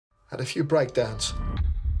Had a few breakdowns.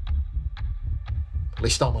 At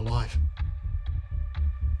least I'm alive.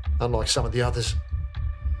 Unlike some of the others.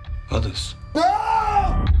 Others?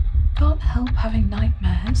 No! Can't help having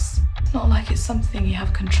nightmares. It's not like it's something you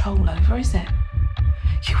have control over, is it?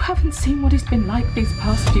 You haven't seen what it's been like these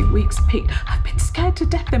past few weeks, Pete. I've been scared to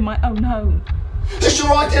death in my own home. Is this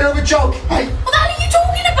your idea of a joke, hey? What the hell are you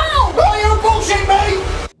talking about? Oh, you're bullshitting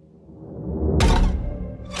me!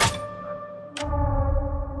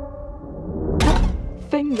 That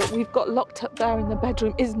thing that we've got locked up there in the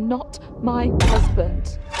bedroom is not my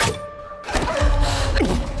husband.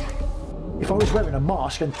 If I was wearing a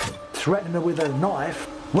mask and threatening her with a knife,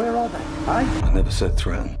 where are they, eh? I never said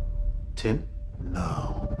threaten. Tim?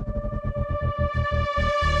 No.